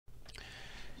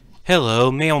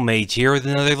Hello, Mailmate here with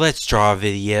another Let's Draw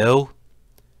video.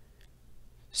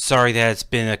 Sorry that it's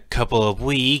been a couple of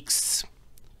weeks.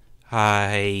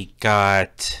 I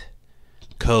got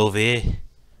COVID,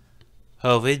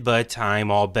 but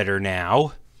I'm all better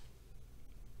now.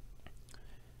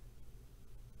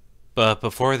 But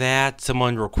before that,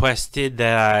 someone requested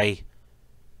that I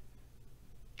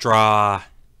draw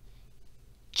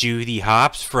Judy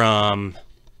Hops from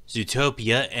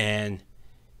Zootopia and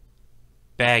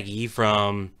Bagi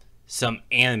from some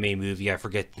anime movie I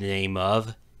forget the name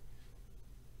of,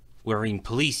 wearing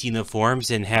police uniforms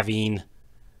and having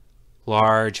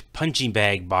large punching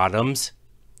bag bottoms.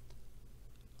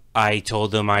 I told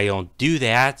them I don't do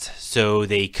that, so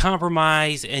they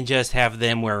compromise and just have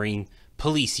them wearing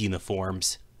police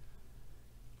uniforms.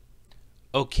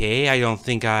 Okay, I don't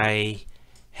think I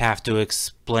have to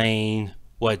explain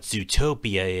what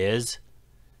Zootopia is,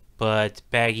 but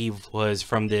Bagi was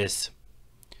from this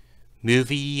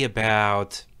movie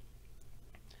about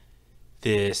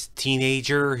this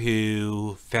teenager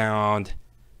who found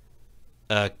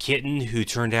a kitten who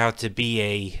turned out to be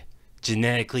a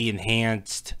genetically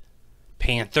enhanced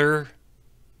panther.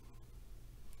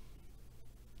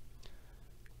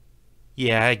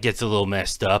 Yeah, it gets a little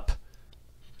messed up.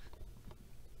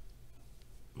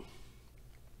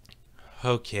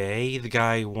 Okay, the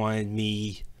guy wanted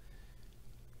me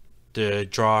to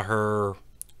draw her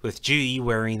with Judy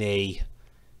wearing a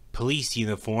police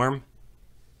uniform,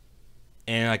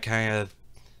 and I kind of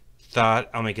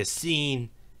thought I'll make a scene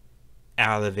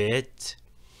out of it.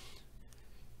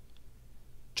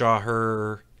 Draw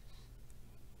her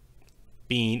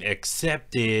being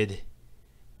accepted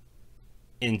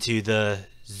into the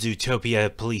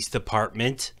Zootopia Police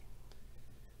Department,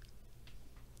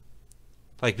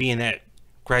 like being that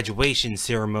graduation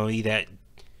ceremony that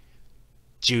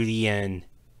Judy and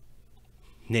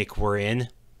Nick were in.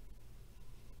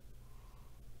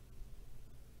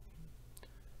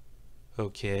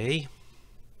 Okay.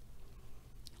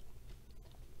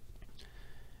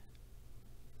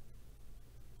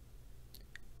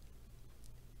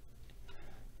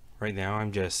 Right now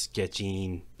I'm just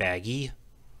sketching Bagi.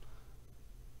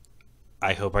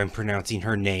 I hope I'm pronouncing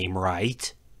her name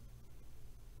right.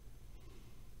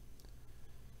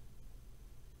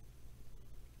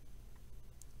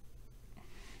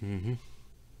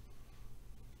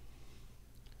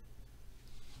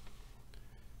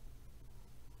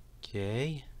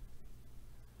 Okay.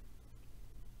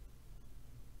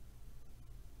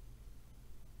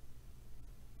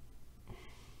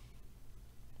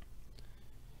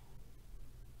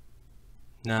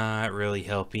 Not really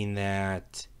helping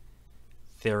that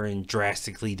they're in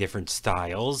drastically different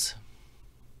styles.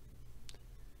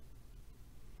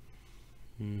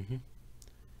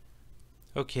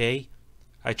 Okay.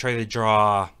 I try to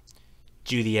draw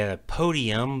Judy at a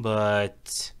podium,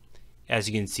 but as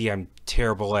you can see, I'm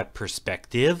terrible at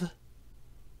perspective.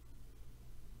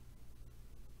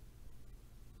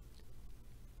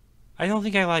 I don't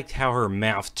think I liked how her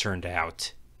mouth turned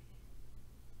out.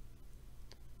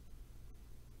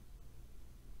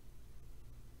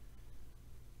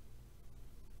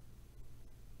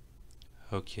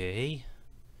 Okay.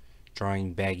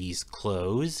 Drawing Bagi's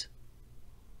clothes.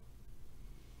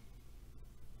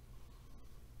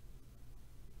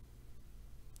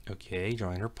 Okay,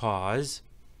 drawing her paws.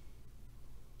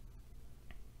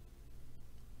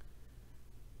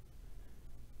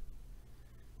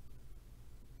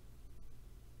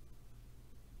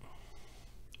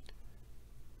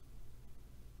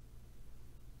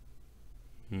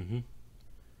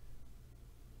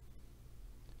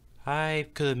 I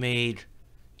could have made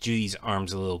Judy's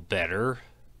arms a little better.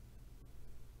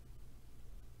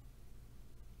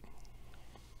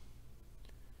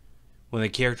 When a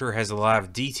character has a lot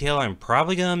of detail, I'm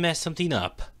probably gonna mess something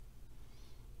up.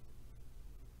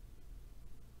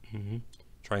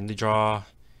 Trying to draw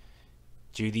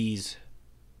Judy's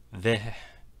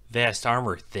vest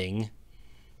armor thing.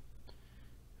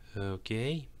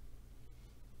 Okay.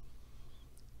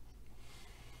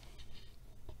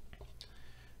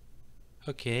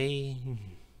 Okay.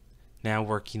 Now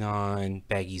working on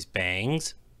Bagi's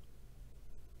bangs.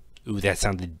 Ooh, that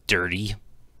sounded dirty.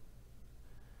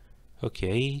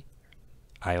 Okay.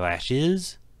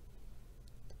 Eyelashes.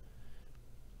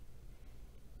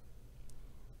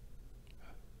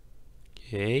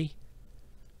 Okay.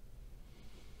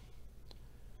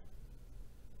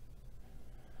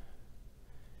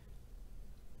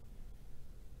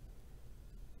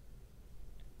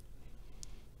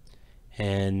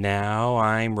 And now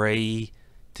I'm ready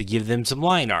to give them some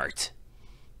line art.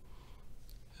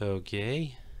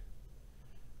 Okay.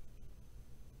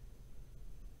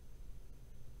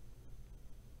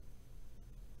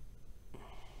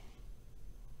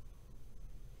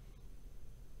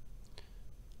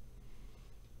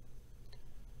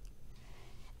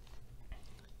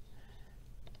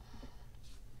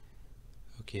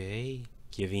 Okay,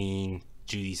 giving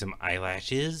Judy some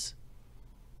eyelashes.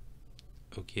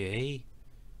 Okay,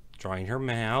 drawing her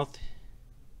mouth.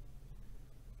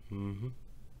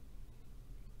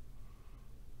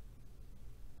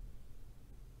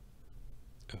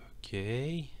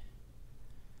 Okay.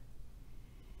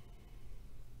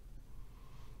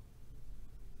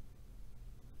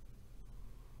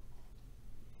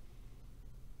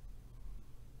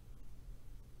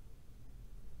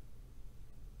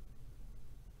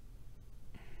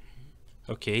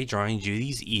 Okay, drawing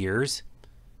Judy's ears.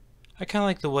 I kind of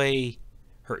like the way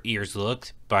her ears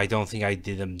looked, but I don't think I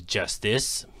did them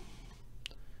justice.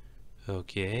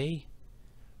 Okay.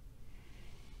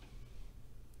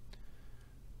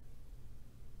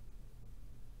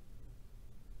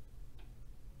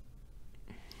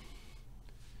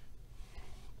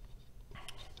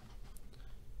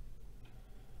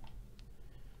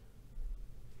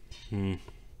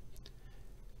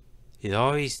 It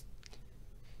always...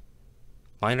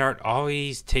 line art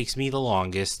always takes me the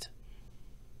longest.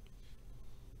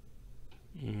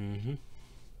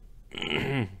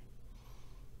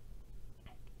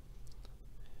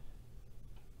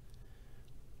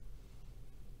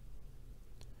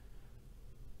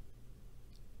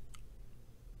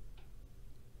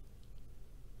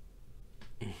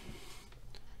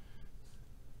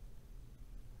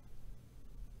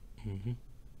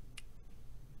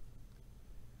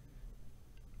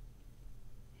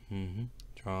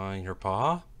 Drawing her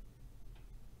paw.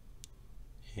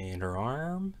 And her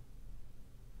arm.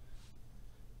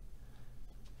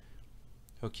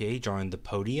 Okay, drawing the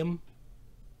podium.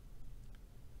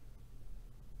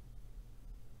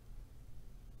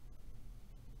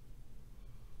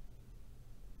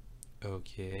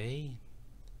 Okay.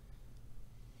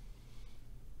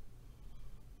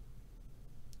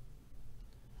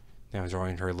 Now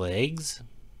drawing her legs.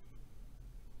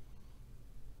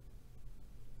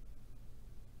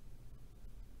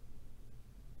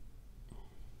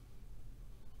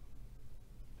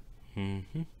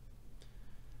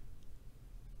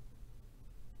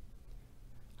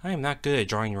 I am not good at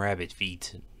drawing rabbit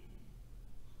feet.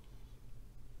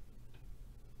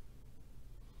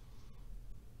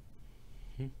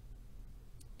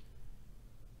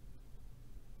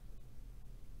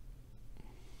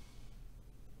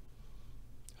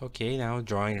 Okay, now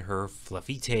drawing her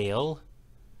fluffy tail.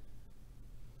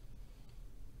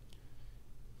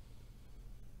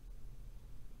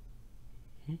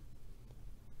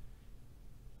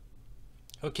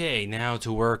 Okay, now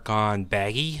to work on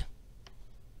Bagi.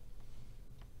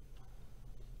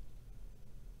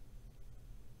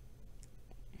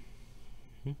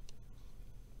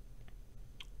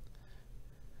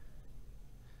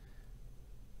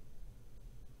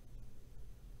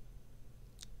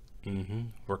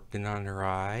 Working on her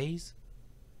eyes.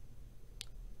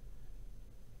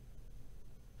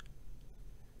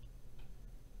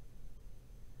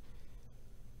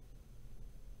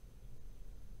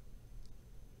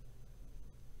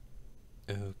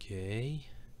 Okay.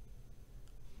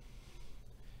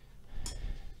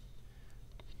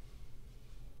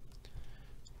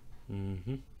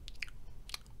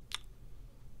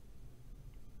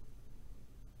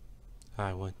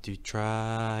 I want to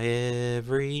try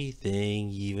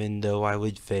everything, even though I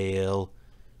would fail,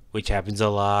 which happens a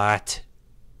lot.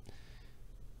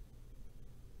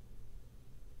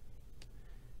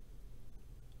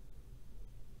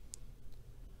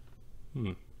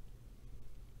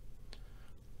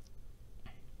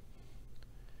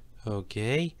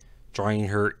 Okay, drawing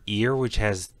her ear, which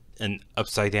has an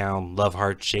upside down love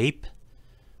heart shape.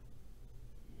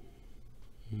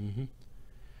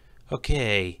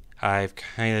 Okay, I've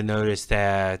kind of noticed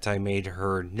that I made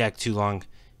her neck too long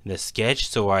in the sketch,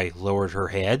 so I lowered her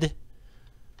head.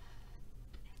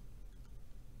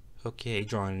 Okay,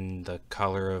 drawing the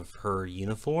color of her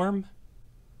uniform.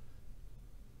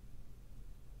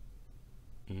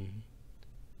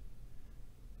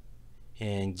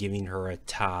 And giving her a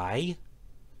tie.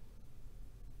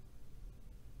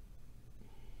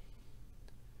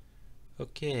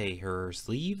 Okay, her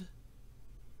sleeve.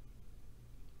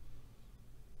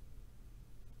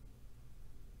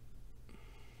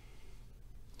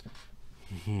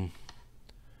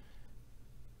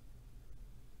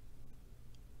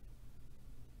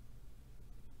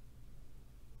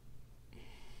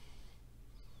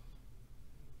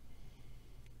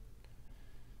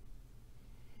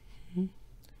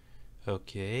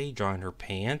 Okay, drawing her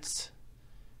pants.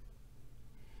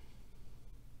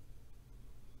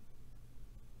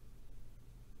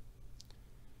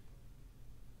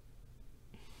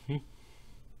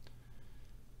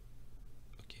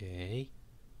 Okay.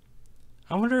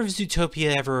 I wonder if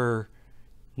Zootopia ever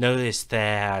notice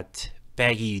that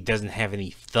Bagi doesn't have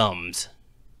any thumbs.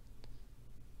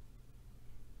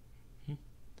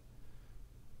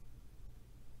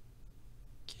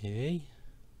 Okay.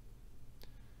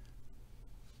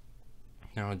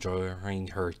 Now drawing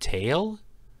her tail.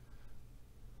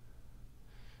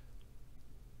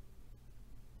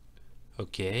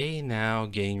 Okay, now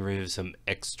getting rid of some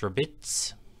extra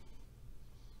bits.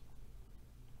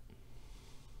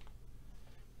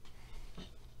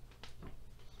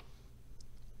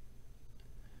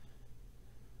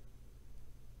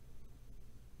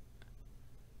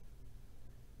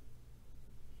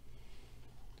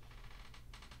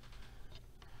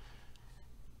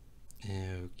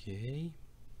 Okay.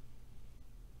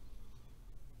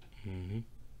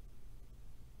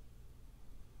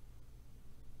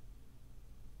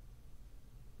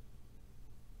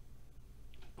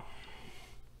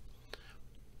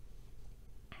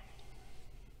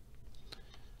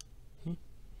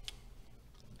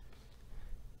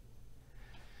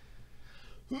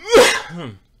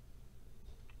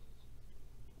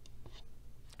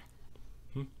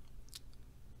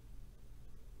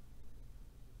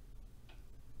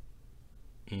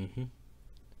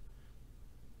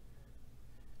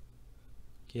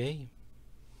 Okay.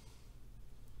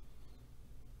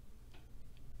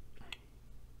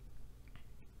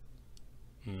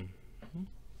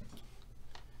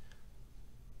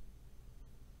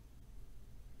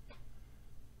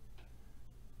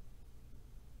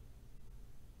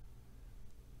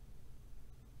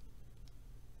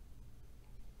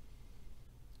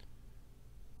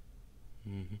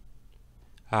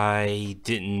 I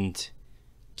didn't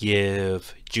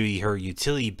give Judy her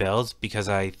utility belts because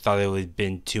I thought it would have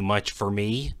been too much for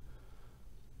me.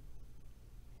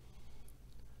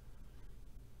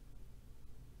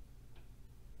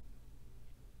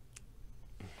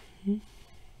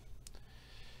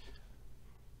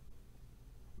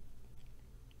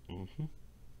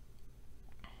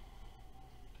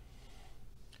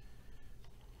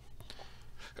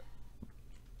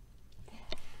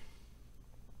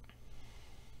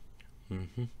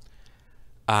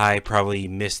 I probably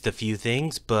missed a few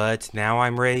things, but now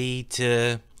I'm ready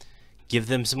to give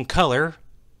them some color.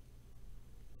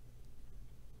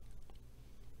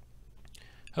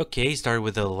 Okay, start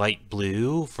with a light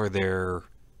blue for the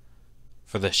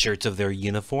shirts of their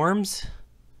uniforms.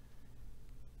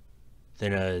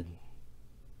 Then a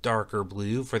darker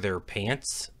blue for their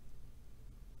pants.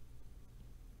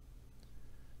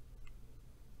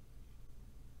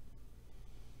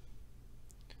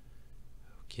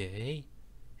 Okay.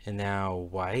 And now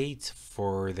white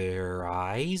for their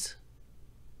eyes.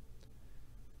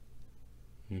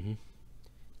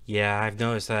 Yeah, I've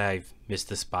noticed that I've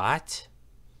missed a spot.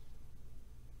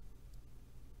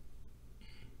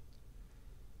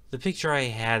 The picture I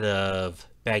had of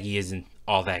Bagi isn't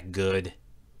all that good.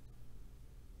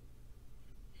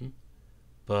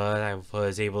 But I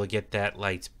was able to get that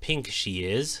light pink she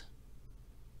is.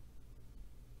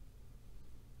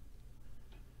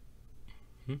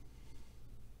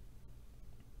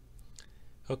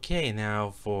 Okay, now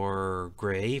for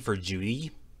gray for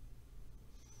Judy.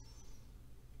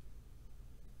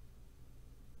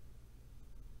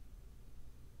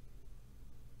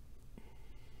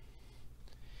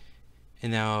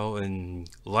 And now in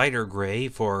lighter gray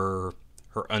for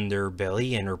her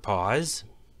underbelly and her paws.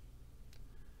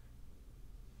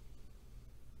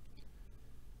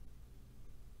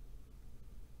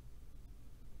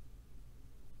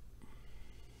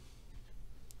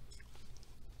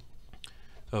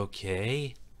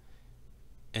 Okay.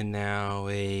 And now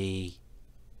a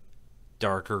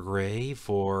darker gray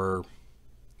for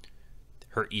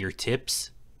her ear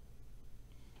tips.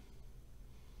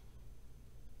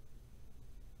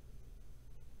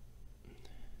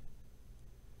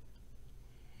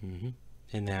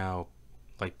 And now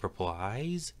light purple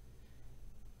eyes.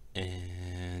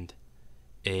 And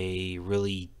a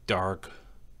really dark,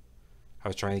 I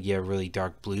was trying to get a really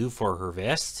dark blue for her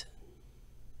vest.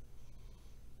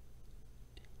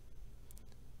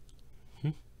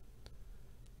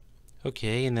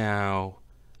 Okay, and now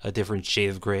a different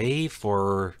shade of gray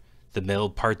for the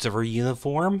middle parts of her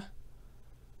uniform.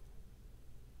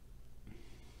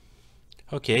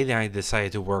 Okay, then I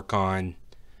decided to work on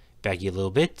Bagi a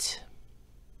little bit.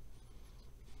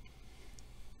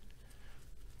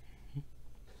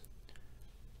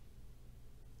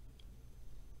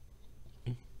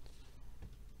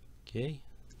 Okay.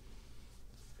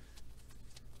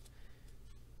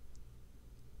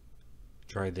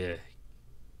 Try to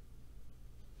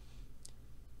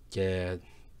get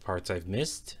parts I've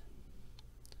missed.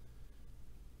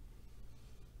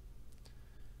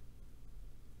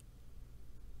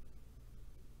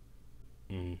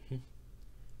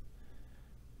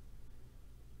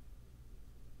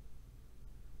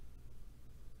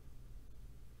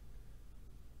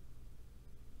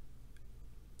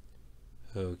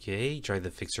 Okay, try to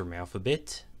fix her mouth a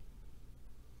bit.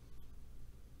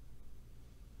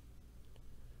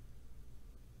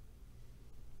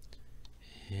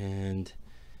 And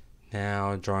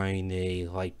now drawing a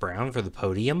light brown for the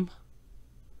podium.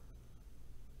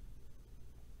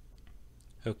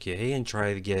 Okay, and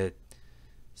try to get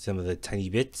some of the tiny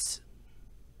bits.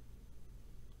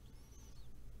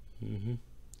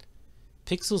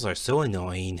 Pixels are so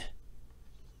annoying.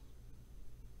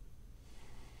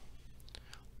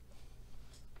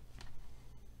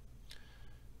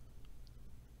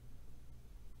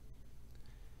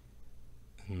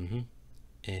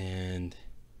 And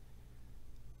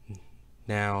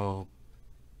now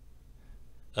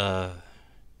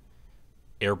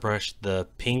airbrush the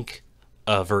pink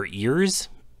of her ears.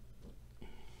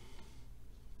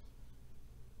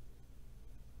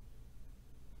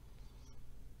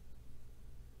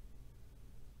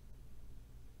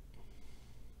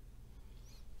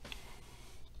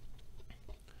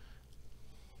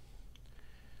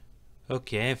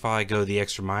 Okay, if I go the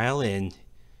extra mile and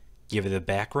give it a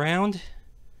background,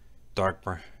 dark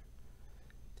brown.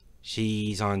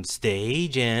 She's on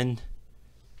stage and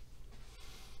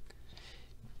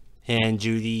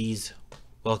Judy's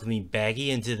welcoming Bagi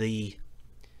into the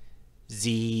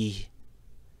Z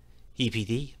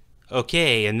EPD.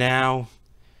 Okay, and now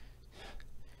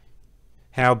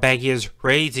how Bagi is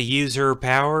ready to use her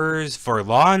powers for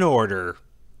Law and Order.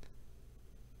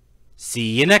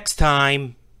 See you next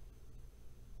time.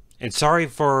 And sorry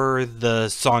for the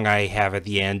song I have at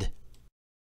the end.